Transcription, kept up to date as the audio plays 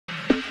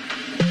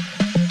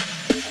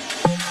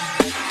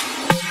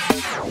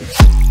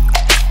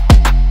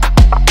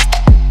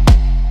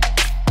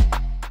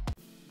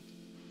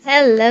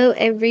Hello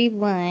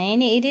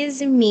everyone, it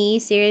is me,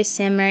 Sarah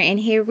Simmer, and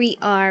here we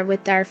are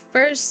with our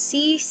first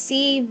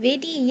CC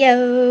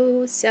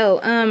video.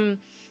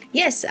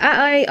 Yes,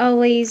 I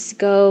always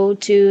go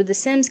to the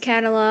Sims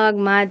catalog,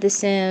 Mod the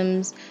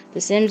Sims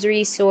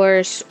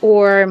resource,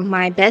 or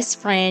my best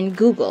friend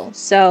Google.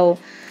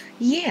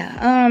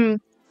 Yeah,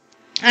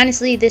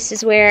 honestly, this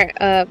is where,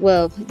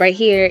 well, right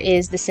here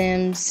is the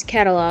Sims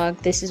catalog.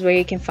 This is where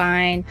you can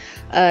find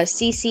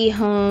CC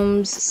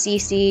homes,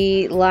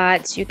 CC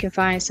lots. You can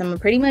find some of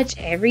pretty much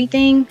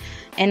everything,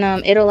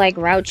 and it'll like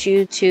route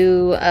you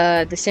to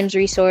the Sims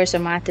resource or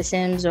Mod the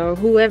Sims or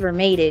whoever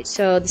made it.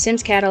 So the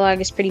Sims catalog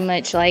is pretty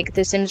much like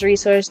the Sims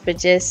resource, but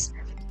just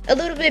a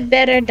little bit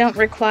better. Don't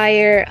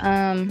require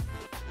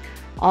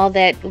all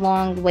that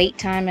long wait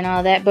time and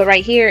all that. But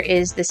right here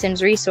is the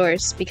Sims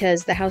resource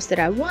because the house that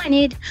I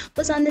wanted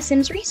was on the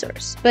Sims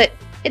resource. But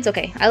it's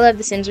okay. I love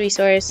the Sims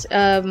resource.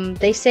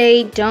 They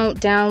say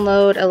don't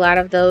download a lot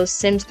of those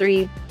Sims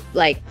 3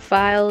 like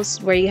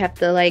files where you have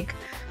to like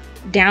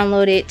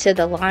download it to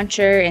the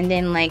launcher and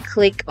then like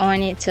click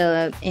on it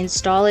to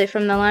install it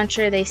from the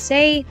launcher. They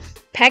say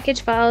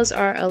package files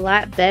are a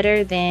lot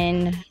better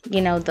than,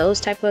 you know, those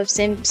type of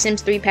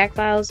Sims 3 pack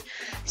files.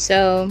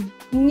 So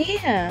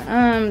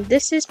yeah,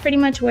 this is pretty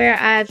much where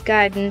I've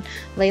gotten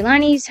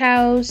Leilani's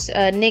house,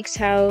 Nick's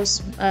house,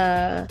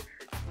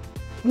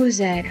 who's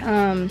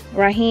that?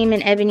 Raheem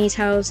and Ebony's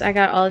house. I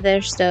got all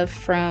their stuff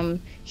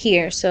from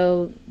here.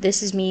 So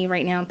this is me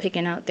right now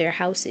picking out their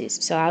houses.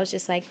 So I was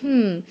just like,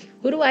 who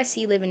do I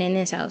see living in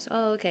this house?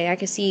 Oh, okay, I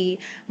can see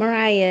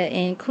Mariah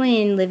and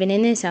Quinn living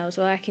in this house.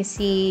 Or I can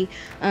see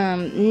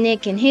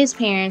Nick and his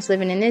parents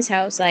living in this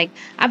house. Like,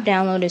 I've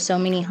downloaded so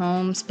many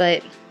homes,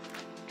 but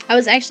I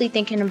was actually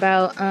thinking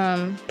about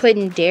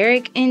putting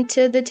Derek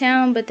into the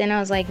town, but then I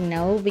was like,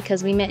 no,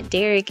 because we met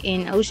Derek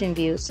in Ocean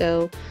View,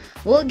 so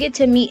we'll get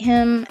to meet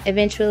him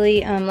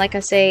eventually. Like I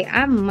say,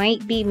 I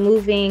might be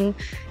moving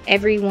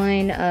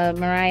everyone,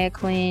 Mariah,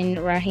 Quinn,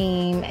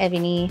 Raheem,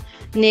 Ebony,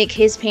 Nick,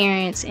 his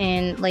parents,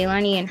 and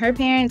Leilani and her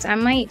parents. I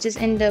might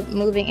just end up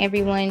moving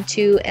everyone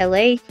to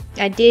LA.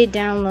 I did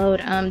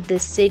download the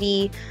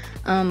city,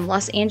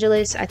 Los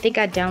Angeles. I think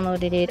I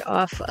downloaded it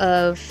off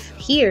of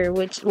here,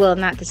 which, well,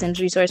 not the Sims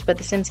resource, but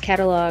the Sims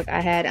catalog. I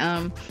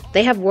had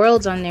they have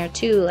worlds on there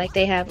too. Like,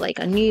 they have like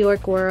a New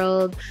York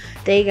world,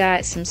 they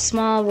got some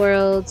small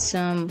worlds,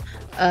 some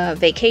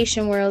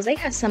vacation worlds. They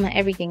got some of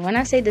everything. When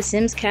I say the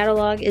Sims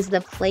catalog is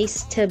the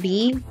place to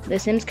be, the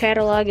Sims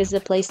catalog is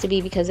the place to be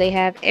because they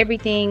have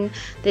everything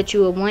that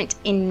you would want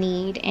and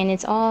need, and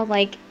it's all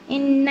like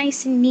in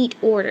nice and neat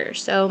order.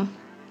 So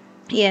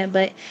yeah,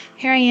 but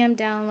here I am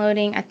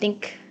downloading, I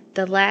think,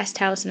 the last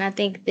house, and I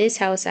think this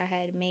house I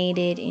had made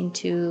it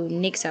into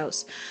Nick's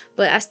house,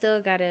 but I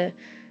still gotta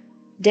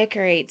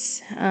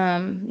decorate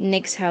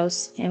Nick's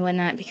house and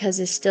whatnot because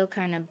it's still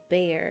kind of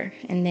bare.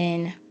 And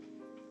then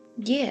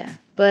yeah,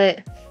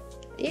 but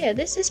yeah,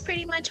 this is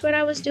pretty much what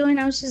I was doing.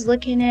 I was just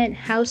looking at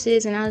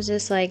houses and I was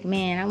just like,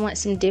 man, I want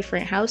some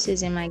different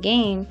houses in my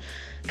game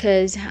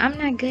because I'm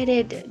not good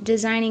at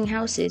designing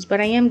houses, but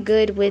I am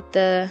good with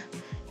the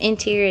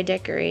interior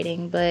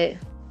decorating. But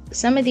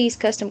some of these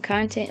custom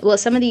content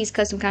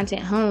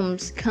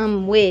homes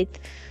come with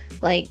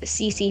like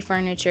CC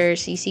furniture,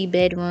 CC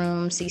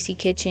bedroom, CC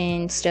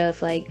kitchen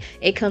stuff. Like,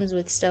 it comes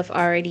with stuff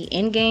already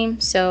in game.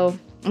 So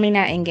I mean,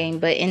 not in game,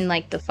 but in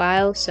like the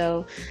file.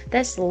 So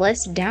that's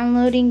less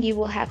downloading you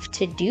will have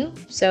to do.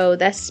 So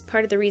that's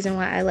part of the reason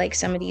why I like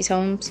some of these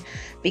homes,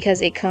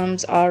 because it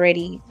comes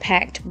already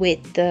packed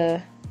with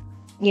the,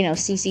 you know,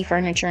 CC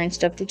furniture and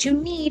stuff that you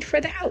need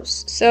for the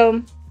house.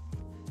 So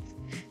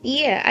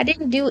yeah, I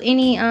didn't do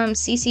any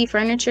CC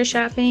furniture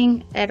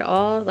shopping at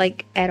all,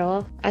 like at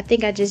all. I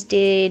think I just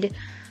did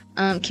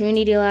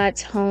community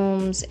lots,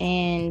 homes,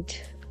 and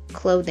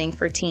clothing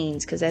for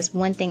teens, because that's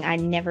one thing I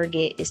never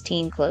get is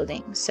teen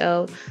clothing.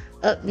 So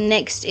up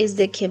next is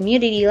the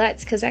community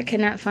lots because I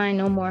cannot find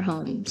no more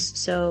homes.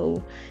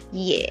 So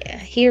yeah,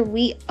 here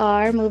we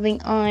are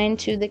moving on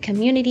to the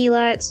community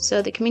lots.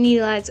 So the community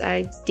lots,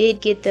 I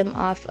did get them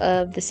off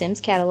of the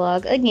Sims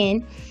catalog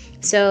again.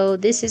 So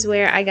this is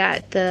where I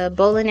got the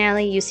bowling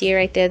alley. You see it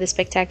right there, the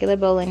spectacular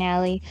bowling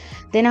alley.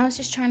 Then I was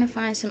just trying to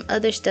find some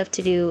other stuff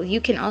to do.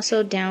 You can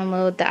also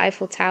download the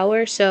Eiffel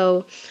Tower.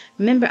 So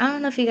remember, I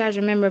don't know if you guys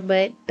remember,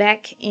 but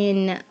back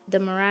in the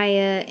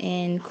Mariah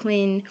and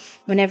Quinn,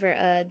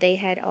 whenever they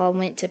had all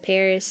went to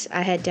Paris,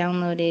 I had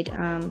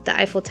downloaded the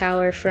Eiffel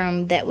Tower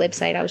from that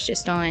website I was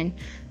just on.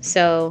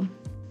 So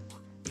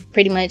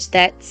pretty much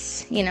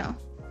that's, you know,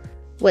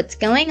 what's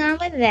going on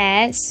with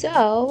that.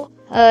 So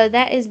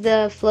that is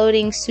the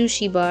floating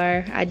sushi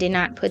bar. I did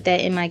not put that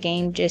in my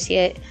game just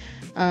yet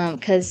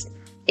because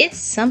it's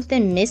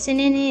something missing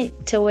in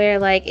it to where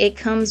like it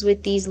comes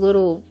with these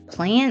little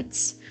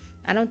plants.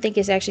 I don't think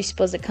it's actually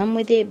supposed to come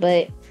with it,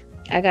 but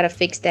I gotta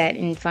fix that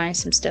and find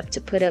some stuff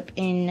to put up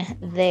in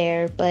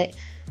there. But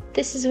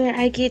this is where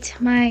I get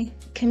my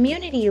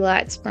community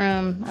lots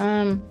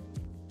from.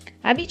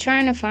 I be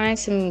trying to find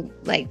some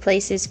like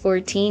places for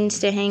teens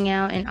to hang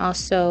out and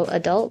also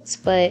adults,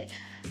 but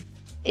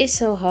It's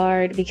so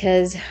hard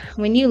because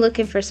when you're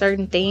looking for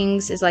certain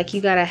things, it's like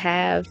you gotta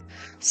have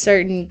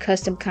certain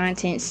custom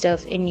content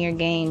stuff in your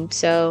game.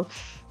 So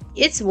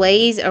it's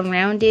ways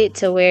around it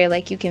to where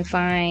like you can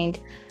find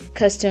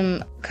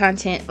custom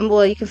content.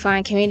 Well, you can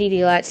find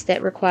community lots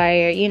that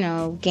require,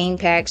 game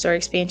packs or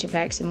expansion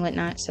packs and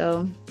whatnot.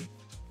 So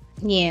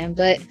yeah,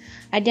 but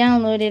I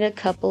downloaded a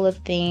couple of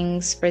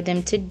things for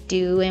them to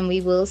do, and we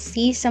will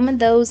see some of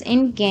those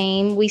in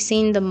game. We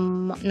seen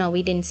them. No,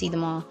 we didn't see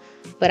them all,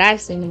 but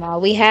I've seen them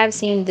all. We have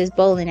seen this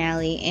bowling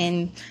alley,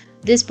 and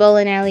this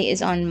bowling alley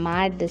is on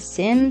Mod The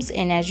Sims,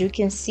 and as you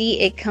can see,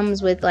 it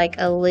comes with like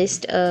a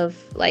list of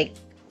like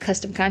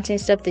custom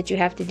content stuff that you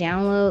have to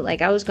download.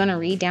 Like I was gonna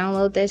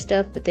re-download that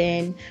stuff, but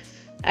then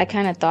I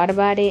kind of thought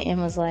about it and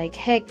was like,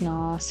 heck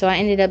no. So I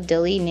ended up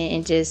deleting it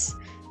and just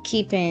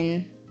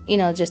keeping,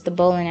 just the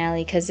bowling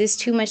alley because it's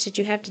too much that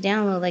you have to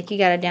download. Like you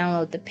got to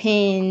download the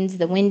pins,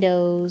 the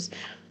windows,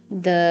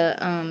 the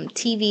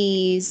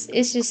TVs.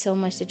 It's just so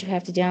much that you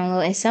have to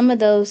download. And some of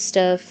those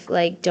stuff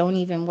like don't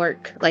even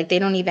work. Like they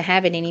don't even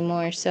have it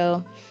anymore.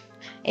 So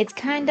it's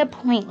kind of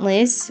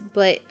pointless,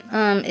 but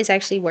it's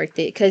actually worth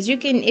it because you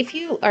can, if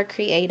you are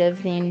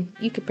creative, then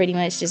you could pretty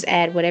much just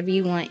add whatever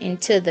you want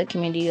into the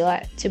community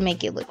lot to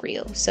make it look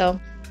real. So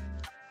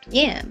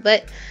yeah,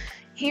 but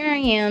here I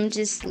am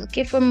just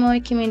looking for more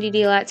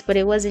community lots, but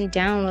it wasn't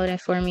downloading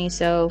for me.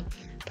 So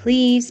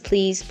please,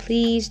 please,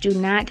 please do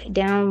not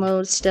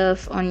download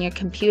stuff on your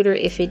computer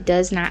if it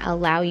does not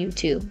allow you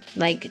to.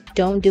 Like,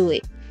 don't do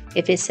it.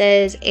 If it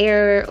says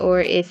error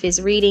or if it's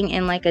reading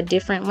in like a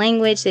different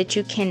language that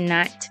you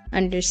cannot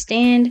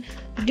understand,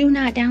 do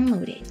not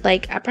download it.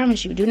 Like, I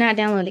promise you, do not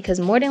download it because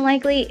more than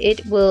likely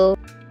it will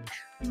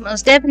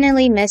most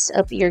definitely mess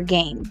up your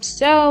game.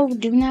 So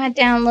do not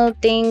download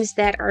things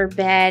that are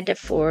bad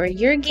for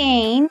your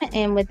game.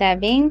 And with that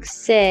being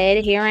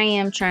said, here I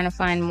am trying to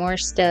find more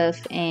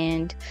stuff,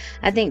 and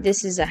I think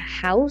this is a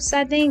house,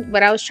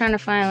 but I was trying to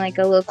find like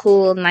a little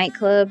cool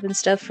nightclub and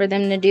stuff for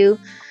them to do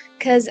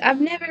because I've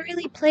never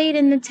really played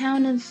in the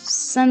town of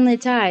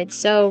Sunlit Tide.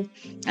 So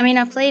I mean,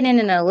 I played in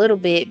it a little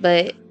bit,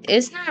 but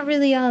it's not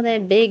really all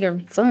that big or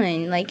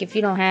fun, like if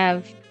you don't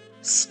have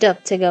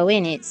stuff to go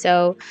in it.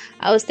 So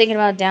I was thinking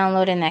about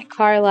downloading that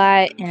car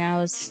lot, and I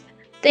was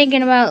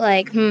thinking about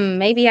like,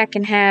 maybe I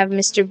can have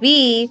Mr.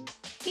 B,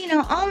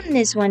 own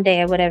this one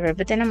day or whatever.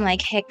 But then I'm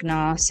like, heck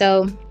no.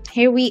 So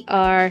here we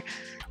are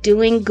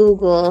doing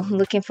Google,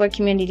 looking for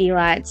community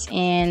lots,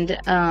 and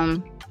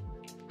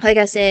like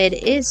I said,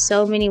 it's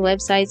so many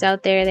websites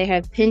out there. They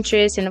have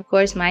Pinterest, and of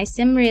course My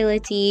Sim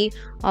Realty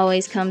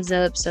always comes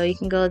up, so you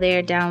can go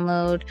there,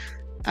 download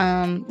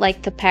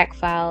like the pack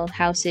file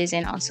houses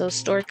and also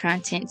store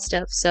content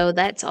stuff. So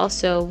that's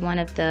also one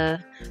of the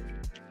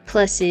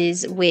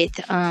pluses with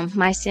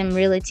My Sim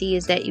Realty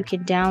is that you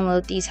can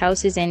download these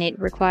houses, and it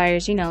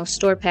requires,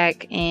 store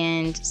pack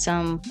and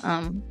some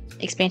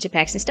expansion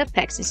packs and stuff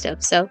packs and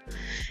stuff. So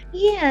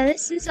yeah,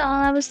 this is all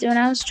I was doing.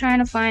 I was trying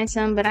to find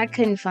some, but I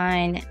couldn't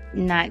find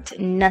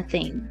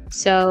nothing.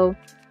 So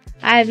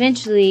I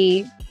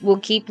eventually will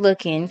keep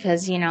looking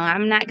because,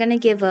 I'm not going to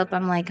give up.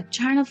 I'm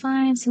trying to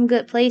find some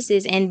good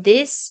places. And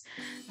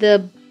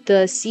the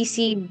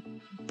CC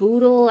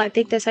Boodle, I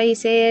think that's how you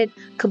say it,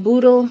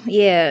 Caboodle.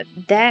 Yeah,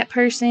 that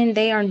person,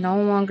 they are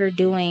no longer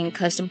doing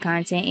custom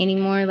content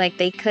anymore. Like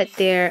they cut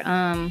their,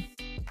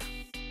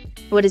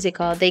 what is it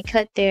called? They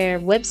cut their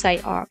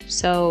website off.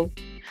 So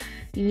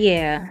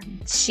yeah,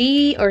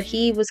 she or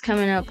he was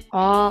coming up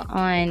all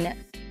on,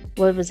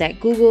 what was that,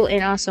 Google,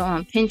 and also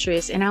on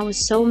Pinterest, and I was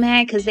so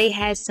mad because they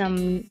had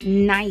some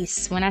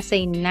nice, when I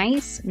say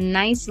nice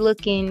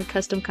looking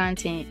custom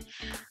content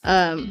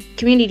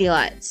community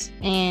lots,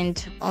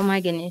 and oh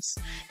my goodness,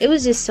 it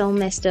was just so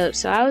messed up.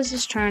 So I was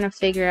just trying to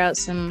figure out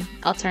some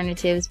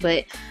alternatives,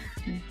 but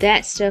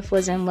that stuff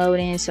wasn't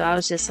loading. So I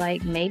was just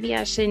like, maybe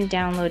I shouldn't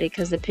download it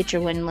because the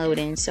picture wasn't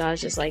loading. So I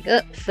was just like,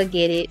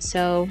 forget it.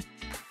 So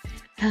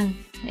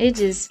it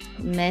just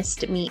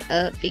messed me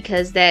up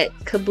because that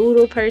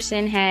Caboodle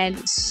person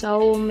had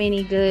so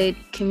many good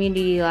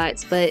community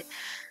lots, but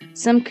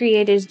some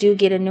creators do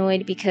get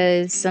annoyed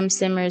because some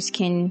simmers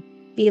can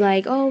be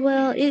like, oh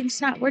well, it's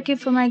not working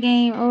for my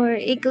game, or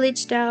it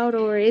glitched out,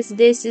 or it's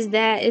this, is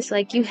that. It's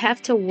like you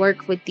have to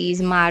work with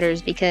these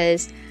modders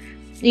because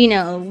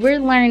we're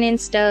learning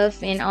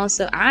stuff, and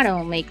also I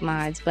don't make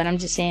mods, but I'm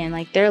just saying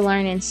like they're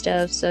learning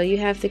stuff, so you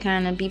have to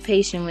kind of be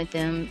patient with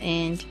them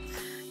and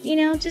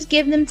just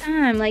give them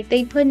time. Like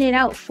they putting it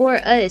out for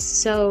us,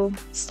 so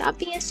stop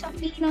being so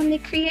mean on the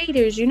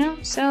creators,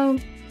 so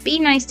be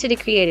nice to the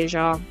creators,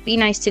 y'all. Be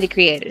nice to the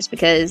creators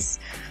because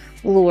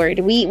Lord,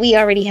 we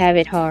already have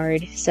it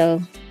hard.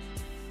 So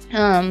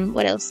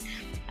what else?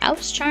 I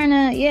was trying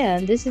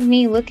to, this is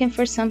me looking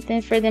for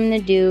something for them to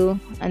do,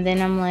 and then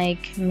I'm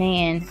like,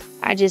 man,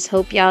 I just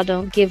hope y'all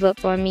don't give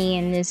up on me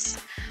in this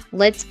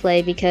let's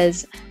play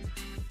because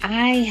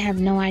I have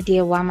no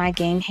idea why my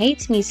game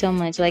hates me so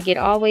much. Like it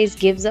always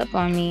gives up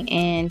on me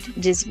and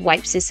just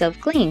wipes itself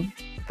clean,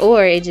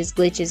 or it just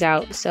glitches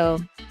out. So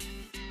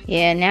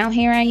yeah, now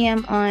here I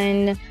am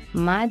on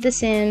Mod the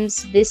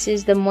Sims. This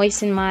is the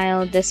Moist and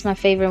Mild. That's my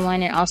favorite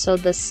one. And also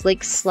the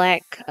Slick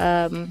Slack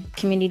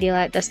community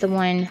delight. That's the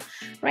one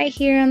right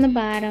here on the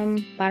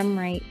bottom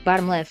right,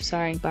 bottom left,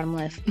 sorry, bottom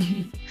left.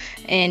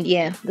 And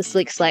yeah, the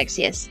Slick Slacks,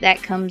 yes,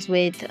 that comes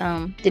with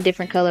the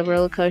different color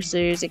roller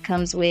coasters. It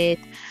comes with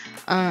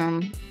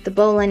the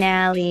bowling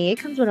alley. It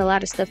comes with a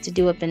lot of stuff to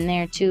do up in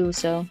there too.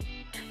 So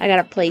I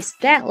gotta place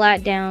that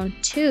lot down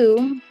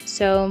too.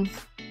 So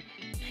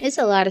it's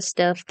a lot of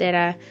stuff that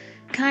I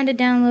kind of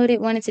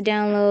wanted to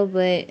download,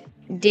 but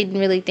didn't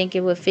really think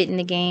it would fit in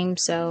the game.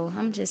 So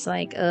I'm just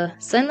like,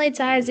 Sunlit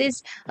Tides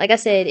is, like I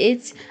said,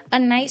 it's a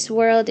nice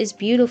world. It's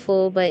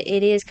beautiful, but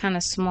it is kind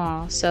of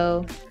small.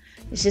 So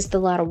it's just a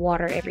lot of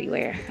water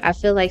everywhere. I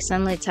feel like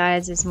Sunlit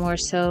Tides is more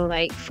so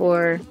like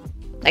for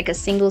like a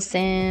single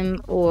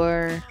sim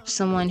or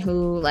someone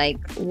who like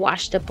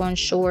washed up on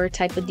shore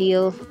type of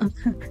deal.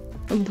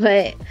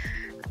 But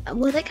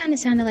well, that kind of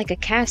sounded like a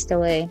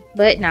castaway,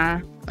 but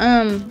nah.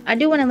 I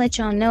do want to let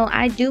y'all know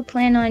I do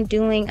plan on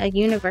doing a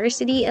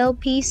university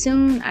LP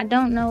soon. I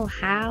don't know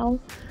how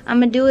I'm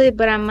gonna do it,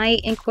 but I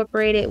might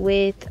incorporate it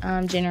with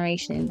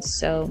Generations.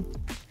 So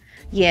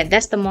yeah,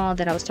 that's the mall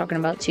that I was talking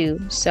about too.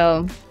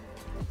 So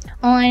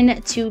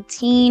on to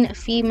teen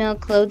female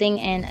clothing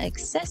and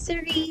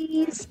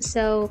accessories.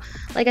 So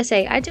like I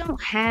say, I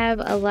don't have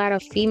a lot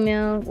of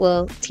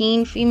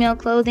teen female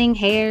clothing,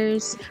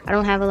 hairs. I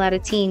don't have a lot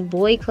of teen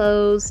boy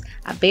clothes.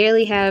 I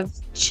barely have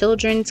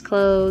children's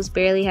clothes,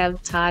 barely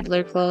have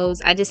toddler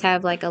clothes. I just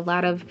have like a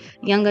lot of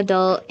young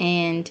adult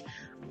and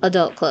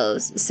adult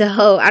clothes.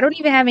 So I don't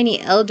even have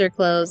any elder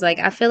clothes. Like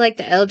I feel like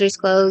the elders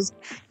clothes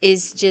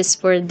is just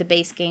for the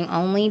base game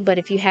only, but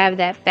if you have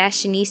that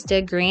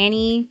fashionista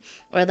granny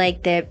or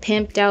like that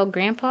pimped out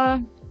grandpa,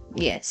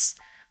 yes.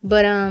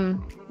 But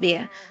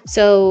yeah.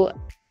 So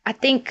I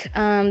think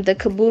the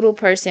caboodle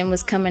person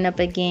was coming up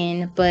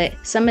again, but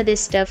some of this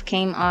stuff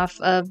came off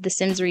of the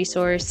Sims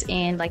resource,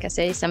 and like I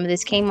said, some of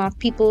this came off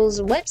people's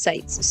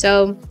websites.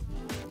 So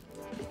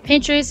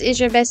Pinterest is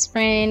your best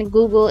friend,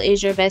 Google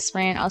is your best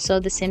friend, also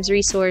the Sims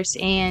resource,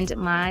 and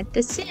Mod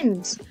the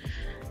Sims.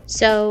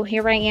 So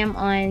here I am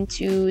on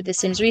to the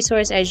Sims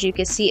resource. As you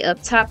can see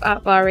up top,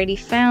 I've already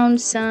found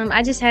some.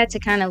 I just had to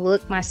kind of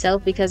look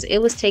myself because it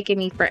was taking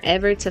me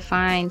forever to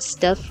find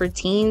stuff for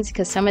teens,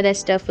 because some of that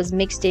stuff was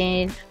mixed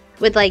in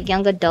with like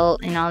young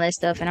adult and all that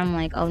stuff, and I'm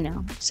like, oh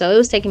no. So it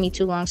was taking me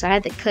too long, so I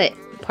had to cut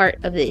part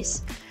of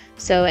this.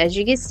 So as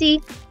you can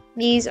see,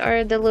 these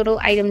are the little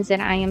items that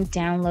I am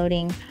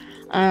downloading.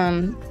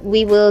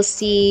 We will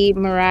see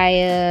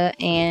Mariah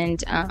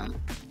and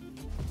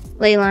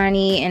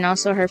Leilani and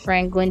also her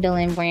friend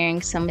Gwendolyn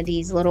wearing some of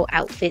these little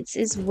outfits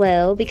as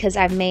well, because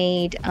I've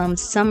made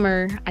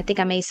summer, I think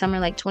I made summer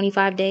like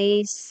 25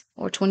 days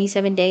or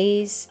 27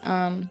 days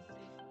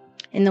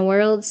in the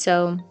world.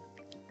 So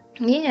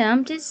yeah,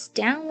 I'm just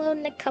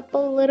downloading a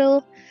couple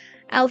little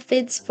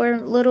outfits for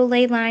little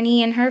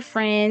Leilani and her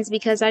friends,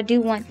 because I do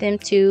want them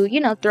to,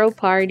 you know, throw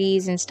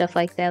parties and stuff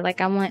like that.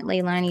 Like I want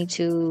Leilani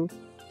to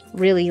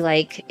really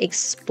like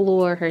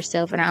explore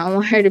herself, and I don't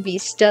want her to be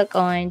stuck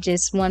on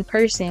just one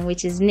person,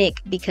 which is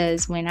Nick,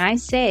 because when I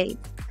say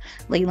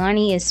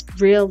Leilani is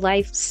real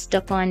life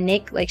stuck on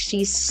Nick, like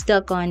she's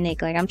stuck on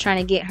Nick. Like I'm trying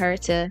to get her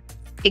to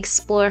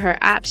explore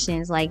her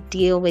options, like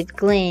deal with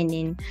Glenn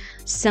and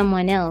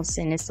someone else,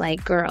 and it's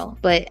like, girl.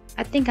 But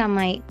I think I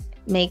might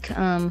make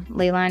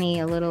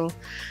Leilani a little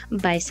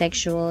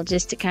bisexual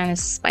just to kind of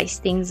spice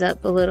things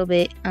up a little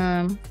bit.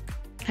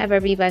 Have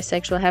her be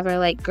bisexual, have her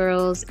like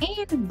girls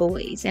and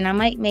boys, and I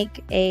might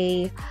make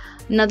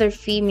another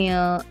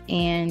female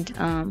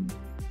and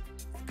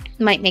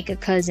might make a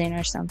cousin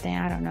or something.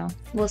 I don't know,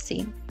 we'll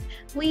see,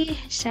 we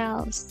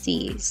shall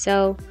see.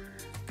 So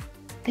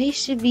they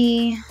should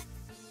be,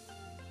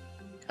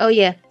 oh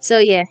yeah, so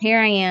yeah,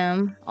 here I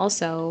am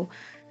also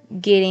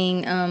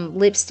getting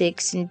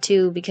lipsticks and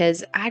too,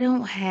 because I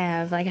don't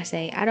have, like I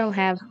say, I don't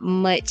have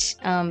much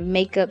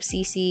makeup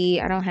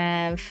CC. I don't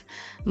have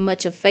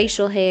much of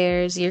facial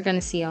hairs. You're gonna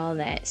see all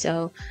that.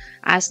 So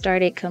I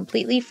started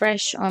completely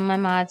fresh on my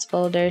mods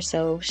folder,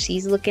 so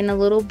she's looking a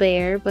little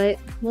bare, but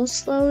we'll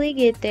slowly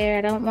get there.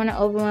 I don't want to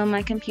overwhelm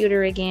my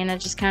computer again. I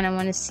just kind of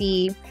want to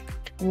see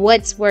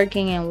what's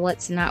working and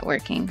what's not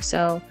working.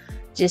 So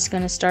just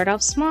gonna start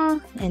off small,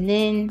 and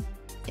then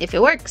if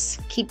it works,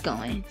 keep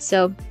going.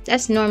 So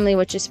that's normally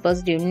what you're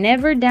supposed to do.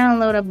 Never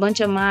download a bunch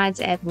of mods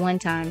at one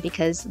time,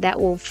 because that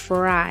will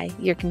fry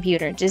your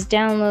computer. Just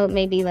download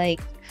maybe like,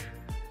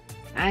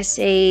 I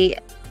say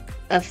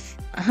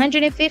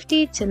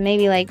 150 to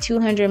maybe like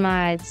 200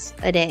 mods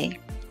a day,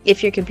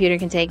 if your computer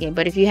can take it.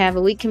 But if you have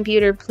a weak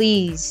computer,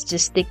 please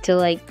just stick to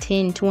like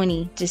 10,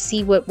 20. Just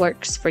see what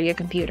works for your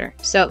computer.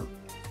 So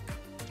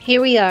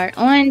here we are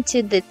on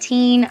to the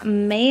teen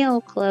male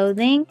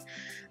clothing.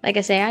 Like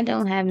I say, I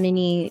don't have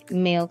many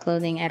male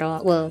clothing at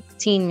all. Well,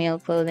 teen male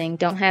clothing.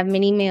 Don't have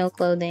many male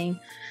clothing.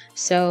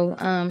 So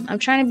I'm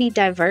trying to be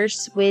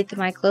diverse with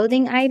my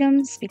clothing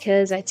items,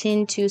 because I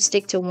tend to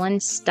stick to one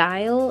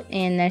style,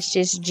 and that's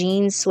just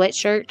jeans,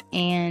 sweatshirt,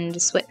 and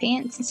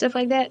sweatpants and stuff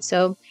like that.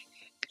 So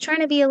trying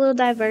to be a little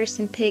diverse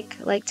and pick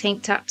like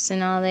tank tops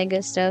and all that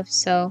good stuff.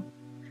 So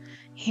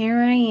here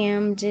I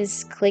am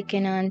just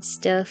clicking on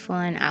stuff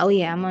on, oh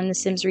yeah, I'm on the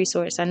Sims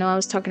resource. I know I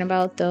was talking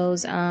about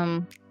those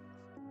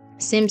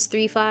Sims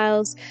 3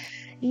 files.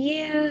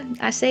 Yeah,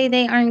 I say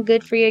they aren't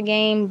good for your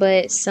game,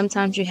 but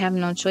sometimes you have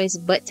no choice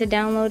but to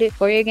download it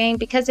for your game,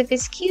 because if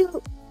it's cute,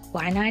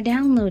 why not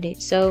download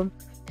it? So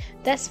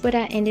that's what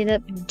I ended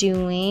up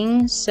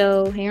doing.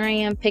 So here I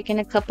am picking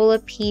a couple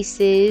of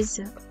pieces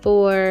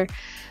for,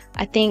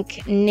 I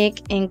think,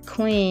 Nick and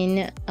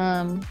Quinn.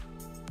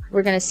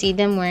 We're gonna see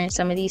them wearing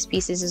some of these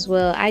pieces as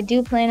well. I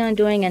do plan on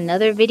doing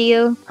another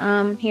video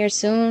here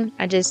soon.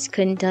 I just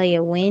couldn't tell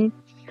you when.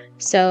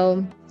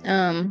 So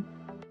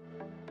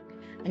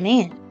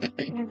man,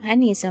 I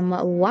need some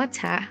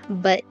water.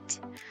 But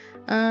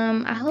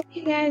I hope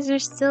you guys are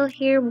still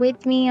here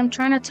with me. I'm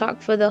trying to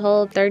talk for the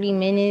whole 30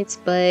 minutes,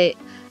 but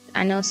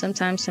I know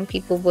sometimes some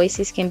people's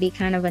voices can be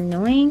kind of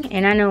annoying,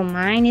 and I know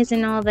mine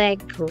isn't all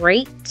that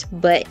great,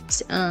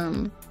 but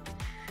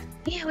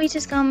yeah, we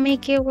just gonna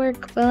make it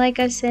work. But like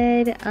I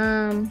said,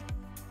 I'm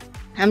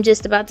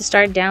just about to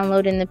start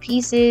downloading the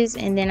pieces,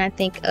 and then I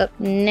think up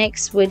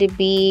next would it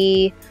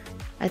be,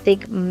 I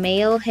think,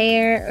 male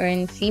hair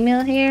or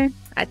female hair.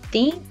 I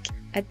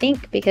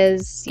think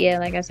because yeah,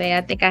 like I say,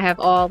 I think I have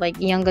all like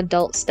young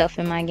adult stuff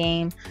in my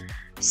game.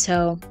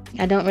 So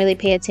I don't really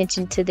pay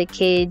attention to the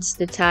kids,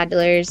 the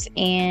toddlers,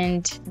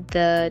 and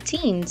the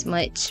teens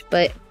much,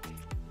 but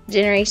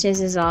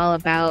Generations is all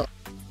about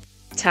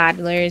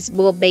toddlers,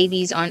 well,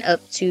 babies on up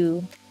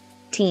to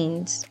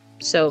teens.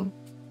 So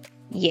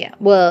yeah,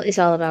 well, it's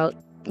all about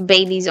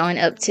babies on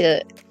up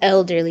to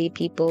elderly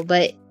people,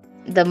 but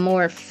the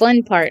more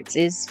fun parts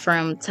is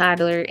from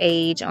toddler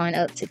age on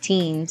up to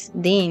teens.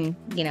 Then,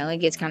 you know, it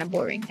gets kind of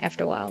boring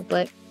after a while,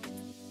 but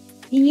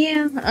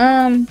yeah,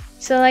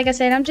 so like I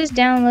said, I'm just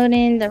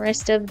downloading the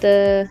rest of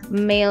the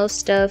male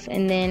stuff,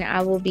 and then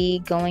I will be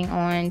going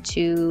on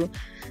to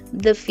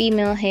the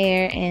female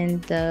hair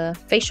and the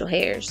facial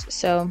hairs.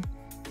 So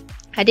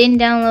I didn't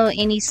download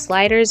any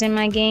sliders in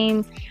my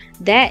game.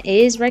 That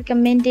is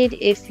recommended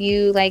if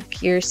you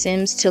like your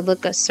Sims to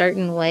look a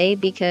certain way,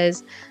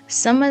 because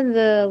some of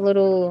the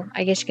little,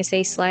 I guess you could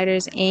say,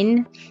 sliders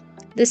in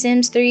The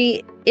Sims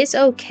 3, it's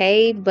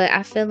okay, but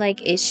I feel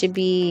like it should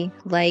be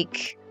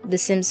like The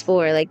Sims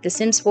 4. Like The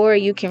Sims 4,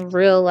 you can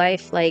real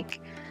life like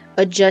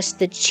adjust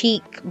the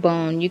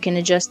cheekbone, you can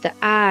adjust the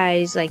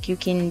eyes, like you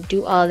can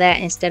do all that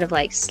instead of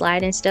like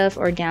sliding stuff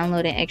or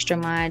downloading extra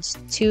mods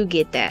to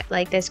get that.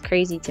 Like that's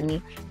crazy to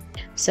me.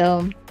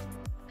 So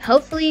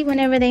hopefully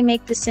whenever they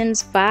make The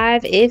Sims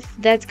 5, if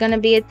that's gonna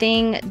be a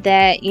thing,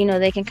 that, you know,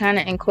 they can kind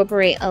of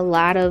incorporate a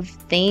lot of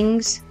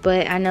things.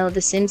 But I know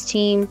the Sims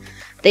team,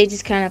 they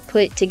just kind of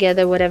put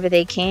together whatever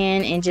they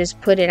can and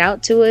just put it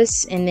out to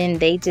us, and then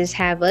they just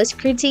have us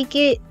critique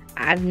it.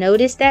 I've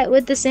noticed that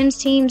with the Sims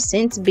team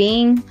since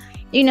being,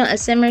 you know, a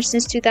Simmer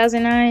since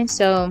 2009.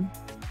 So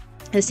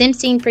the Sims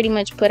team pretty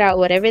much put out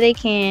whatever they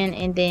can,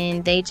 and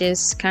then they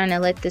just kind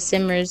of let the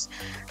Simmers,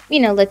 you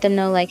know, let them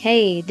know like,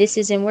 hey, this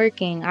isn't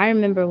working. I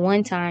remember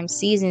one time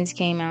Seasons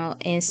came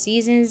out, and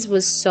Seasons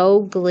was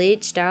so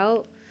glitched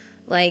out.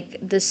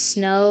 Like the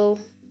snow,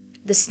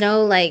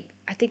 like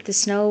I think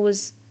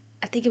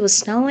it was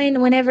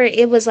snowing whenever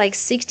it was like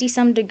 60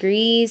 some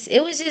degrees.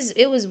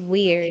 It was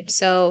weird.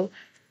 So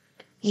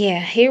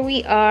yeah, here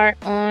we are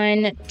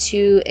on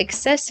to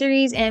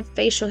accessories and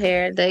facial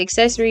hair. The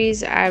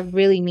accessories, I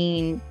really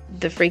mean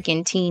the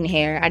freaking teen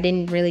hair. I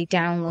didn't really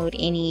download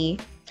any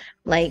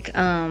like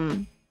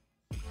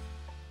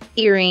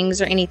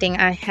earrings or anything.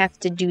 I have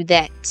to do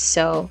that.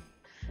 So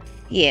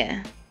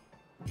yeah.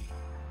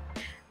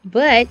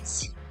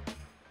 But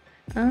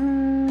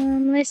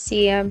let's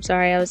see. I'm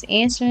sorry, I was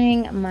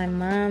answering my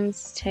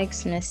mom's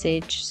text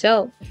message.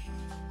 So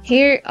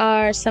here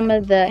are some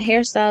of the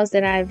hairstyles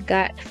that I've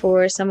got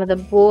for some of the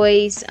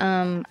boys.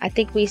 I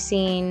think we've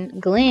seen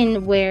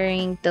Glenn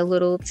wearing the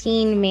little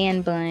teen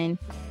man bun,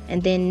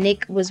 and then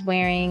Nick was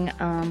wearing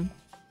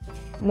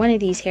one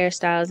of these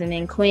hairstyles, and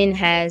then Quinn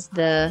has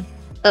the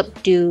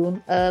updo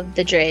of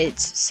the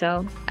dreads.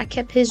 So I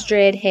kept his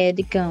dread head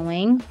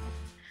going.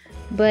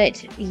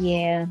 But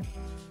yeah,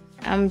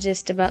 I'm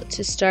just about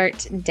to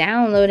start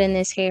downloading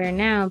this hair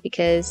now,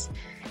 because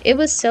it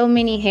was so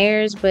many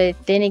hairs. But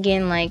then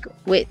again, like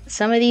with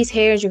some of these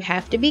hairs, you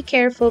have to be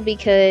careful,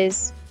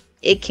 because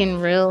it can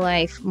real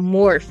life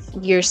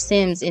morph your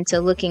Sims into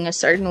looking a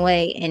certain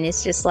way, and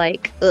it's just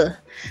like ugh.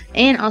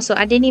 And also,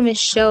 I didn't even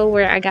show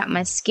where I got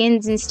my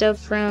skins and stuff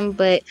from,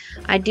 but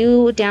I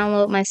do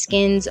download my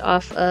skins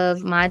off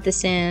of Mod The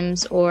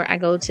Sims, or I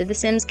go to the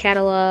Sims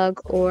catalog,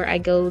 or I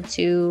go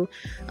to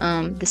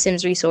the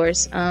Sims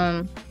resource.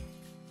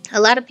 A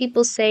lot of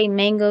people say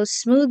Mango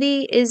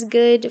Smoothie is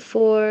good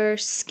for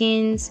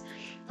skins.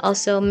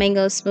 Also,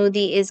 Mango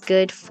Smoothie is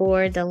good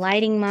for the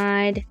lighting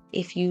mod.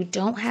 If you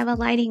don't have a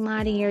lighting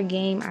mod in your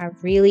game, I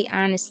really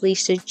honestly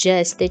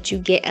suggest that you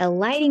get a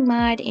lighting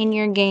mod in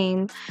your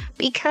game,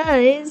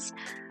 because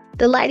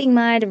the lighting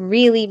mod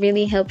really,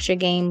 really helps your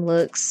game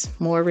looks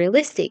more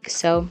realistic.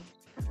 So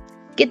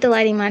get the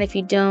lighting mod if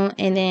you don't.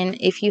 And then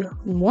if you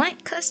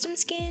want custom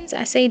skins,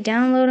 I say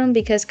download them,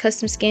 because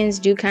custom skins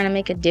do kind of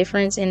make a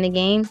difference in the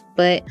game.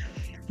 But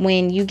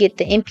when you get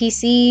the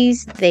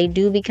NPCs, they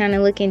do be kind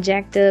of looking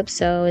jacked up.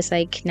 So it's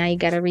like now you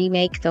gotta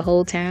remake the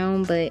whole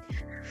town. But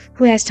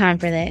who has time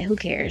for that? Who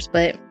cares?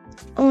 But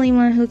only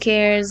one who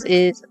cares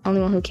is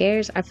only one who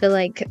cares. I feel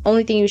like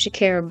only thing you should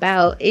care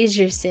about is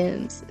your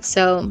Sims.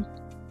 So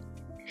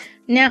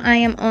now I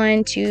am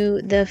on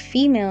to the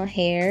female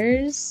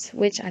hairs,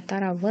 which I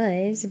thought I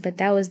was, but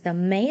that was the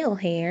male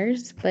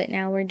hairs. But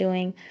now we're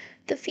doing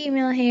the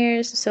female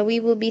hairs. So we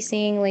will be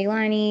seeing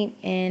Leilani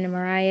and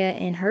Mariah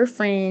and her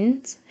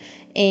friends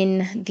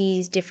in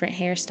these different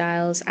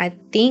hairstyles. I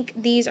think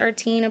these are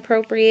teen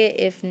appropriate.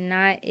 If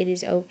not, it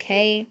is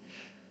okay,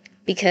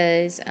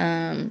 because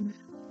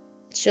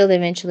she'll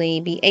eventually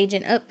be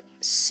aging up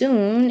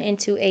soon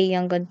into a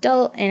young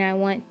adult, and I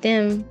want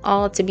them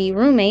all to be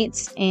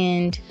roommates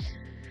and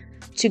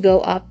to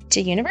go off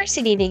to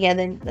university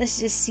together. Let's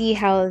just see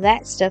how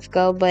that stuff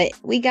go. But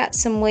we got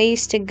some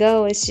ways to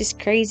go. It's just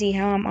crazy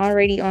how I'm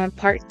already on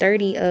part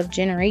 30 of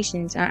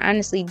Generations. I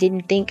honestly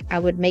didn't think I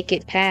would make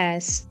it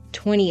past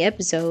 20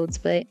 episodes,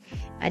 but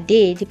I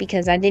did,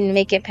 because I didn't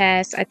make it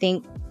past, I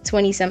think,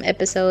 20 some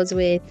episodes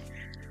with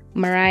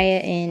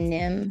Mariah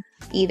and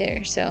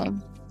either. So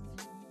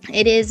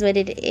it is what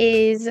it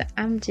is.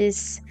 I'm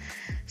just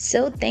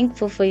so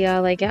thankful for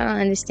y'all. Like, y'all don't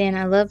understand.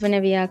 I love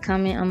whenever y'all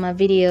comment on my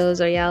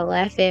videos or y'all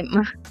laugh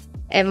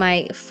at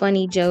my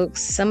funny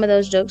jokes. Some of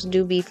those jokes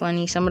do be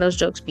funny. Some of those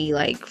jokes be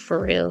like for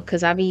real,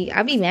 cause I be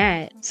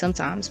mad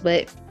sometimes,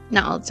 but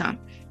not all the time.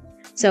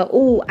 So,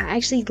 oh, I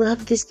actually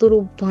love this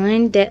little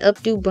bun. That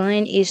updo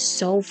bun is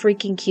so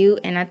freaking cute,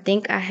 and I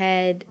think I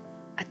had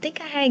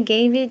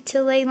gave it to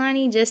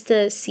Leilani just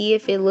to see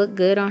if it looked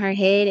good on her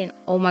head, and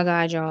oh my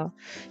god, y'all,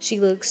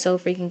 she looks so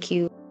freaking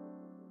cute.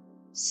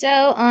 So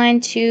on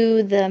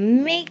to the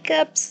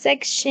makeup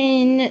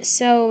section.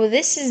 So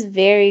this is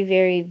very,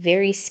 very,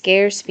 very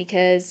scarce,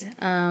 because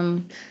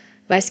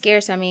by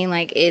scarce I mean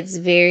like it's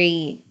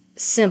very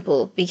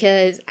simple,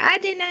 because I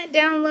did not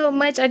download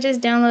much. I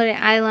just downloaded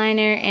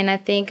eyeliner and I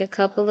think a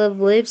couple of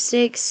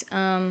lipsticks.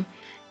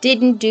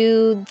 Didn't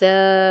do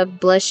the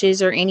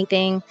blushes or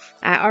anything.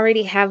 I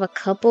already have a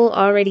couple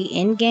already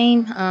in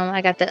game.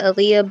 I got the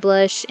Aaliyah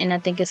blush, and I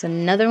think it's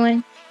another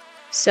one.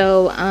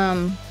 So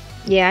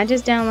yeah, I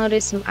just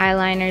downloaded some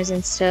eyeliners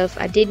and stuff.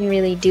 I didn't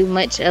really do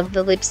much of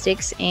the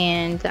lipsticks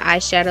and the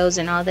eyeshadows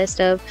and all that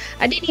stuff.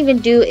 I didn't even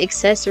do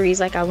accessories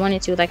like I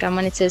wanted to. Like, I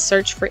wanted to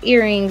search for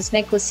earrings,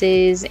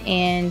 necklaces,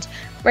 and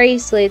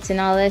bracelets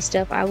and all that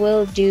stuff. I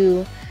will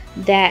do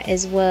that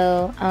as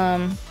well.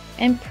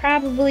 And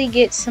probably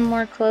get some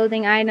more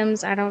clothing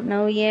items. I don't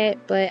know yet,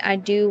 but I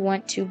do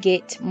want to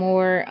get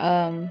more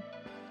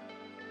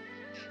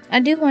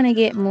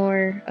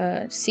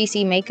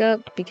CC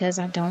makeup, because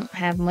I don't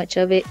have much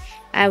of it.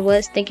 I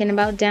was thinking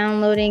about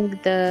downloading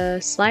the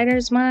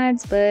sliders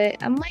mods,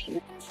 but I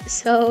might,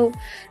 so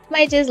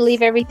might just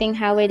leave everything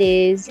how it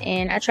is.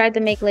 And I tried to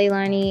make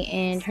Leilani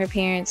and her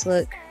parents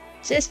look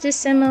just as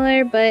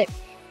similar, but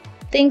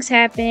things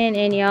happen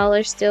and y'all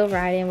are still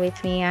riding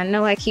with me. I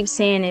know I keep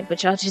saying it,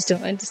 but y'all just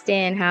don't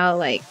understand how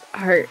like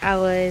hurt I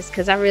was,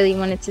 because I really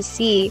wanted to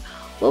see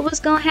what was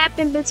gonna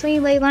happen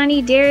between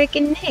Leilani, Derek,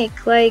 and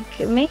Nick. Like,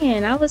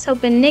 man, I was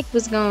hoping Nick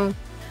was gonna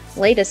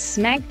lay the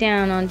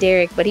smackdown on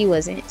Derek, but he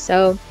wasn't.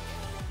 So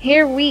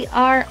here we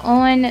are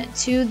on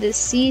to the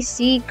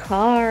CC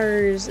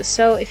cars.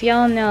 So if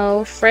y'all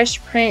know Fresh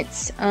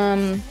Prince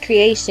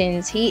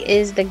Creations, he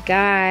is the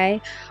guy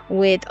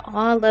with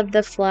all of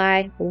the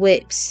fly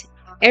whips.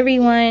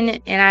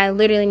 Everyone, and I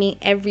literally mean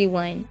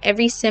everyone,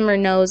 every simmer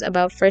knows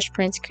about Fresh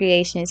Prince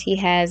Creations. He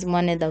has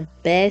one of the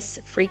best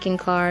freaking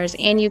cars,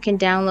 and you can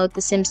download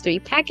the Sims 3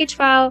 package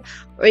file,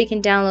 or you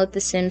can download the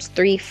Sims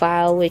 3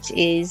 file, which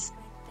is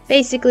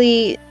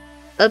basically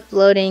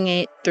uploading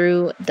it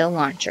through the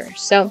launcher.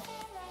 So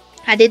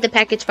I did the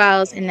package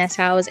files, and that's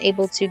how I was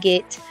able to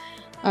get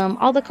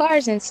all the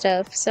cars and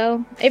stuff.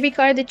 So every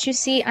car that you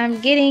see I'm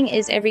getting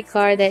is every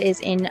car that is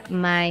in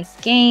my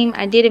game.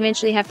 I did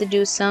eventually have to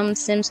do some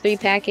Sims 3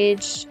 pack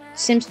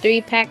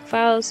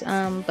files,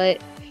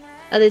 but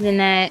other than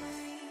that,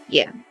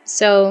 yeah.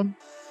 So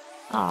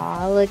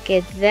aw, look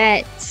at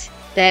that.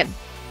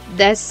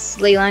 That's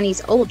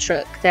Leilani's old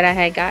truck that I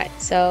had got.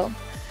 So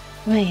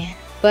man,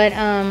 but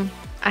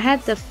I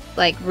had to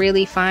like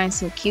really find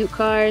some cute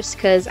cars,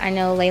 because I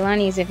know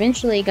Leilani is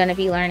eventually going to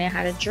be learning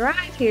how to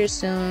drive here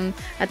soon.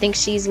 I think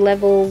she's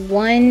level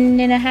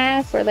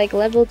 1.5 or like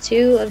level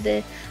 2 of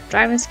the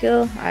driving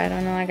skill. I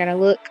don't know, I gotta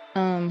look.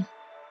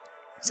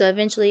 So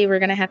eventually we're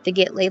gonna have to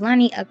get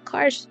Leilani a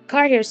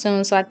car here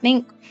soon. So I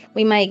think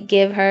we might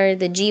give her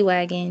the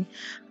G-Wagon,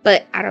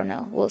 but I don't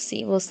know, we'll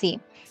see.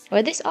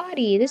 Or this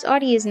Audi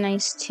is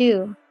nice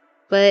too.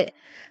 But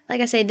like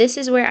I said, this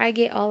is where I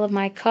get all of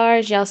my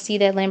cars. Y'all see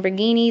that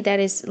Lamborghini? That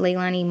is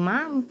Leilani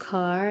mom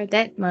car.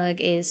 That mug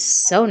is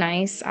so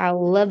nice. I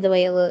love the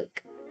way it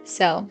look.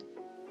 So,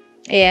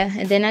 yeah.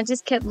 And then I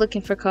just kept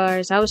looking for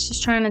cars. I was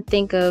just trying to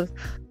think of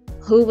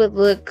who would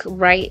look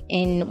right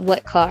in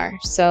what car.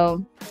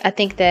 So I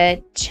think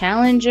that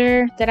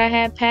Challenger that I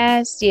had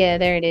passed, yeah,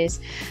 there it is.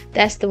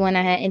 That's the one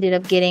I had ended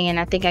up getting, and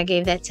I think I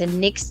gave that to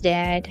Nick's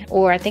dad,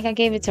 or I think I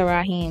gave it to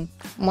Raheem,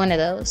 one of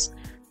those.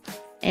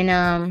 And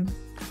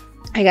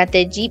I got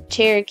that Jeep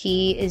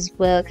Cherokee as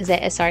well, because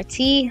that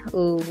SRT,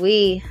 ooh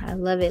wee, I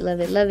love it, love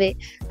it, love it.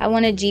 I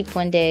want a Jeep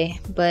one day,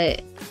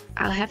 but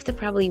I'll have to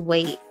probably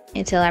wait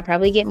until I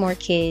probably get more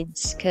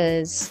kids,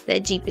 because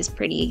that Jeep is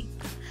pretty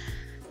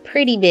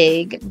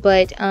big.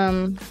 But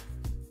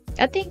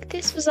I think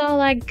this was all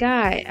I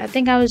got. I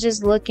think I was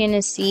just looking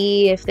to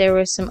see if there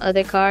were some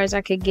other cars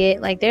I could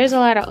get. Like, there's a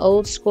lot of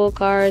old school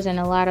cars and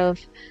a lot of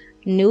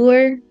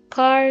newer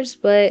cars,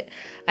 but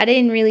I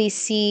didn't really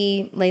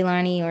see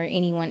Leilani or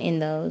anyone in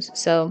those.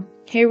 So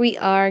here we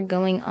are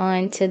going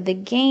on to the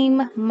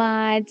game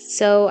mods.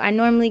 So I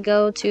normally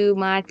go to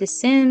Mod The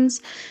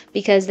Sims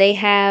because they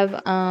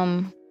have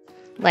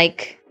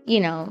like, you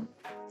know,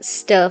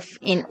 stuff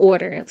in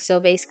order. So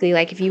basically,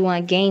 like, if you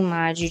want game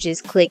mods, you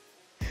just click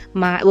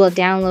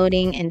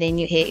downloading, and then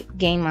you hit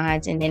game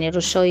mods, and then it'll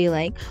show you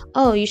like,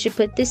 oh, you should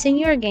put this in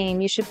your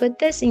game, you should put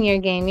this in your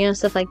game, you know,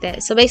 stuff like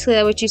that. So basically,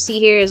 like, what you see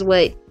here is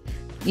what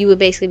you would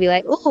basically be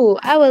like, oh,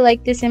 I would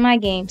like this in my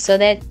game. So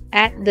that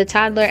at the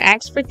toddler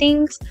asks for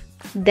things,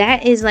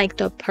 that is like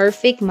the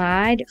perfect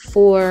mod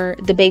for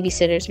the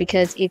babysitters,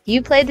 because if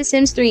you play The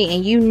Sims 3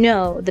 and you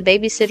know the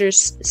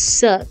babysitters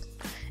suck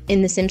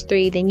in The Sims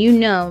 3, then you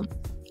know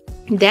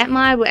that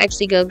mod will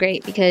actually go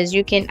great, because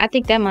you can, I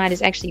think that mod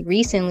is actually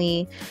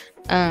recently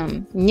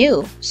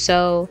new.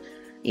 So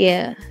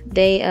yeah,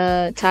 they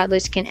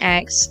toddlers can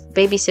ask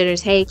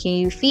babysitters, hey, can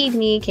you feed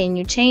me, can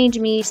you change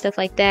me, stuff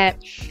like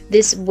that.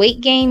 This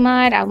weight gain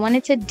mod, I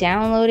wanted to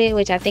download it,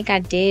 which I think I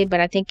did, but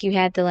I think you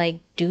had to like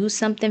do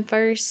something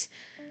first.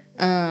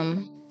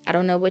 I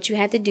don't know what you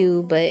had to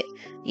do, but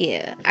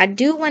yeah, I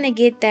do want to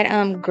get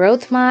that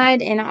growth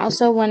mod, and I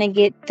also want to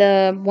get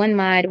the one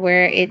mod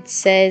where it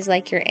says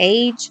like your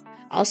age.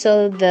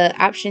 Also, the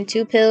option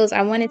 2 pills,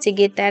 I wanted to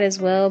get that as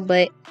well,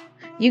 but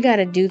you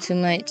gotta do too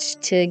much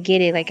to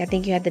get it. Like, I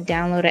think you had to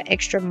download an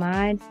extra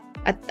mod.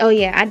 Oh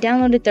yeah, I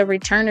downloaded the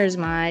returners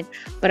mod,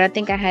 but I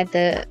think I had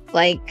to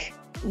like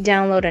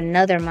download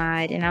another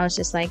mod, and I was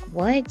just like,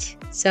 what?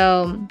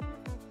 So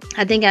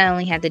I think I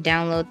only had to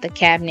download the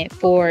cabinet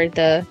for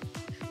the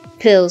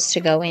pills to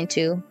go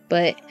into,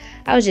 but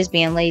I was just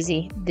being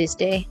lazy this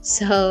day,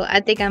 so I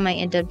think I might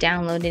end up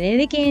downloading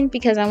it again,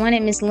 because I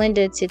wanted Miss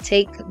Linda to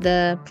take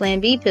the Plan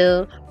B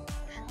pill,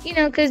 you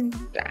know, because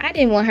I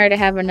didn't want her to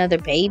have another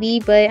baby.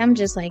 But I'm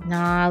just like,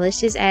 nah, let's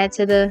just add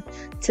to the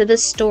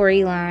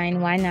storyline,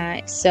 why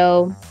not?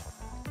 So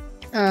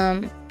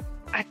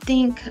I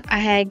think I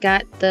had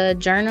got the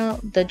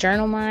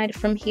journal mod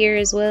from here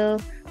as well,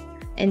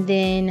 and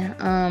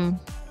then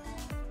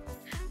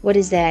what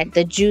is that?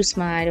 The juice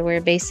mod, where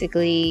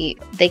basically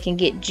they can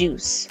get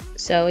juice.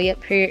 So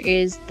yep, here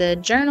is the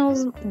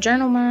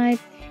journal mod,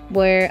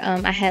 where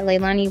I had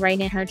Leilani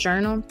write in her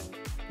journal.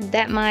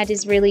 That mod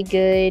is really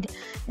good.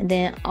 And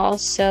then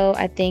also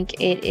I think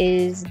it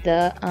is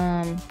the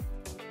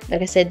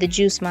like I said, the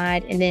juice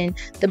mod. And then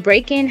the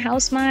break-in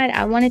house mod,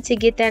 I wanted to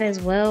get that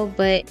as well,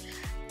 but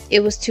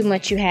it was too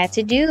much you had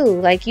to do.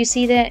 Like, you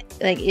see that?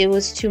 Like, it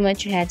was too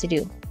much you had to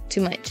do.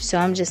 Too much. So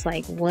I'm just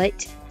like,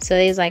 what? So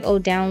it's like, oh,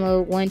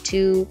 download 1,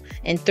 2,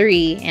 and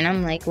 3, and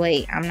I'm like,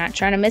 wait, I'm not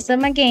trying to mess up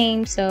my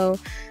game, so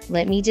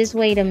let me just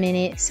wait a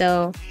minute.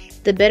 So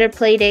the Better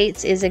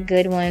Playdates is a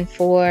good one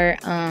for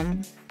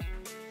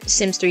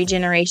Sims 3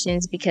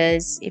 Generations,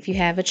 because if you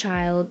have a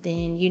child,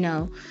 then you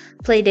know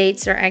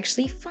playdates are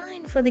actually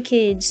fine for the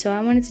kids. So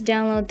I wanted to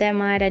download that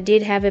mod. I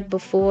did have it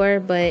before,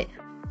 but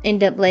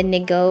end up letting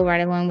it go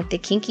right along with the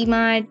Kinky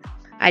mod.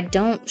 I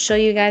don't show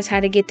you guys how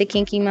to get the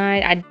Kinky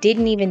mod. I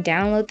didn't even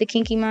download the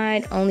Kinky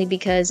mod, only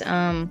because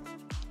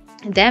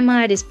that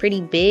mod is pretty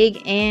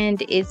big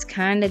and it's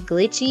kind of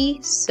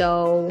glitchy.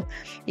 So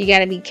you got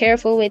to be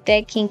careful with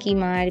that Kinky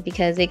mod,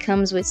 because it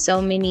comes with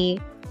so many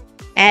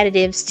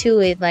additives to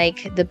it,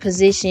 like the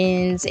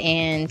positions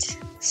and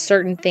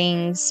certain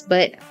things.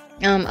 But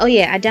oh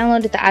yeah, I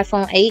downloaded the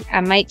iPhone 8.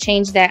 I might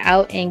change that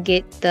out and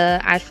get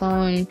the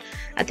iPhone,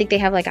 I think they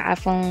have like an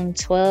iPhone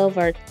 12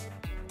 or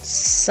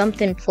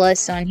something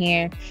plus on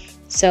here.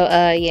 So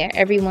yeah,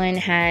 everyone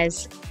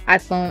has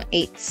iPhone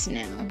 8s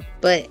now.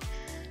 But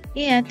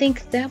yeah, I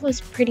think that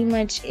was pretty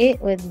much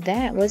it with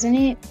that, wasn't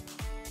it?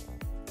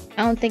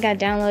 I don't think I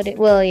downloaded,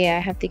 well yeah, I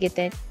have to get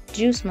that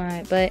juice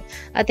mod, but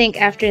I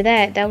think after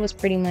that was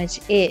pretty much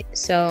it.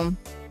 So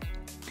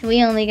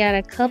we only got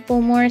a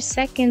couple more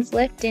seconds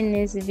left in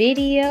this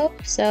video.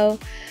 So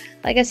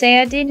like I say,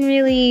 I didn't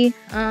really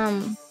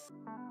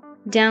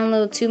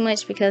download too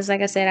much, because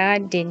like I said, I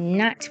did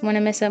not want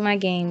to mess up my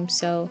game.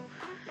 So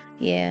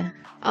yeah,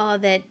 all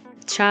that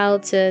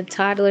child to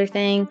toddler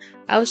thing,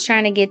 I was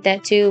trying to get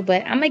that too,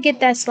 but I'm gonna get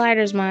that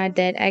sliders mod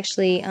that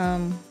actually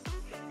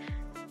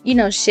you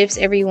know, shifts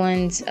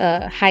everyone's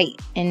height.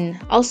 And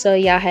also,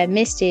 y'all had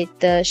missed it,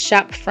 the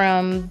shop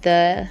from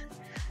the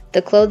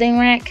the clothing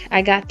rack.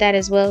 I got that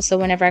as well. So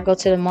whenever I go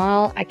to the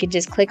mall, I could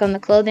just click on the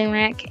clothing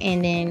rack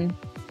and then,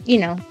 you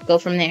know, go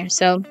from there.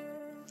 So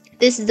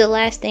this is the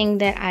last thing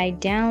that I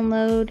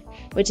download,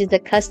 which is the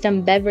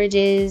custom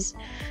beverages.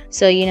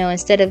 So, you know,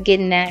 instead of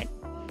getting that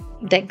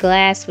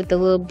glass with the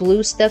little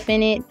blue stuff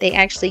in it, they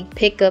actually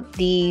pick up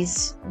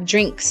these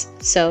drinks.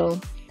 So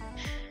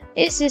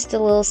it's just a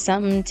little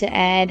something to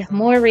add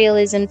more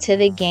realism to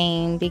the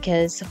game,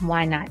 because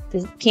why not?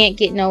 This can't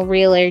get no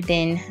realer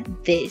than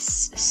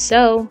this.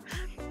 So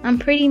I'm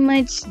pretty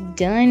much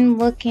done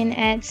looking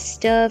at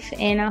stuff,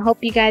 and I hope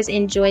you guys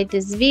enjoyed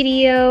this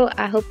video.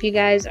 I hope you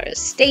guys are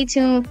stay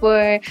tuned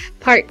for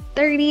part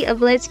 30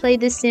 of Let's Play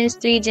The Sims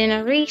 3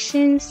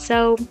 Generations.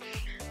 So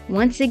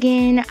once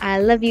again, I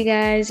love you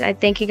guys. I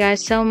thank you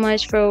guys so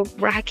much for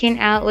rocking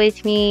out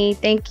with me.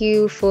 Thank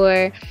you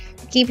for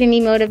keeping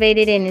me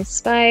motivated and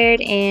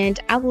inspired, and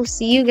I will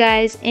see you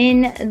guys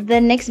in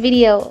the next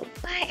video.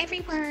 Bye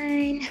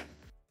everyone.